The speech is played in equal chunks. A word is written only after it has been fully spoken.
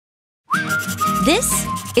This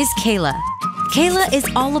is Kayla. Kayla is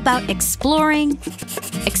all about exploring,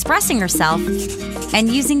 expressing herself, and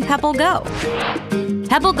using PebbleGo.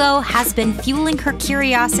 PebbleGo has been fueling her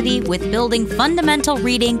curiosity with building fundamental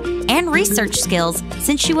reading and research skills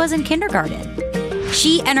since she was in kindergarten.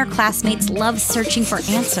 She and her classmates love searching for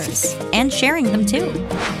answers and sharing them too.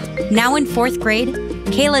 Now in 4th grade,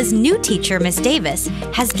 Kayla's new teacher, Miss Davis,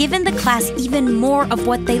 has given the class even more of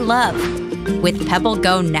what they love with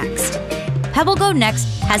PebbleGo Next. PebbleGo Next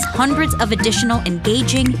has hundreds of additional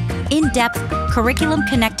engaging, in-depth,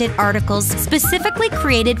 curriculum-connected articles specifically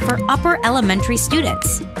created for upper elementary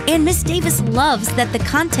students. And Miss Davis loves that the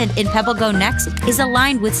content in PebbleGo Next is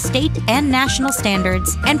aligned with state and national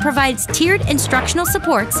standards and provides tiered instructional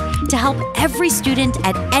supports to help every student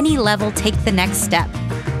at any level take the next step.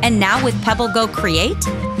 And now with PebbleGo Create,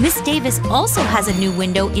 Miss Davis also has a new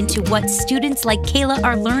window into what students like Kayla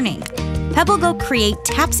are learning. PebbleGo Create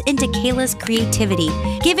taps into Kayla's creativity,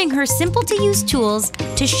 giving her simple-to-use tools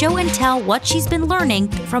to show and tell what she's been learning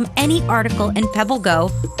from any article in PebbleGo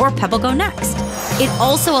or PebbleGo Next. It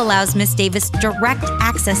also allows Miss Davis direct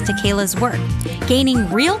access to Kayla's work, gaining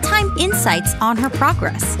real-time insights on her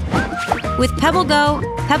progress. With PebbleGo,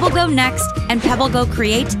 PebbleGo Next, and PebbleGo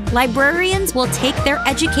Create, librarians will take their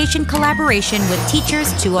education collaboration with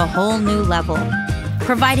teachers to a whole new level,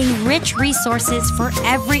 providing rich resources for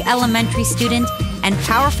every elementary student and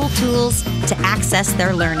powerful tools to access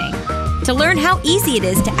their learning. To learn how easy it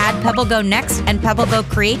is to add PebbleGo Next and PebbleGo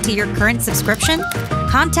Create to your current subscription,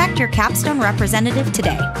 contact your Capstone representative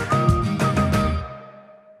today.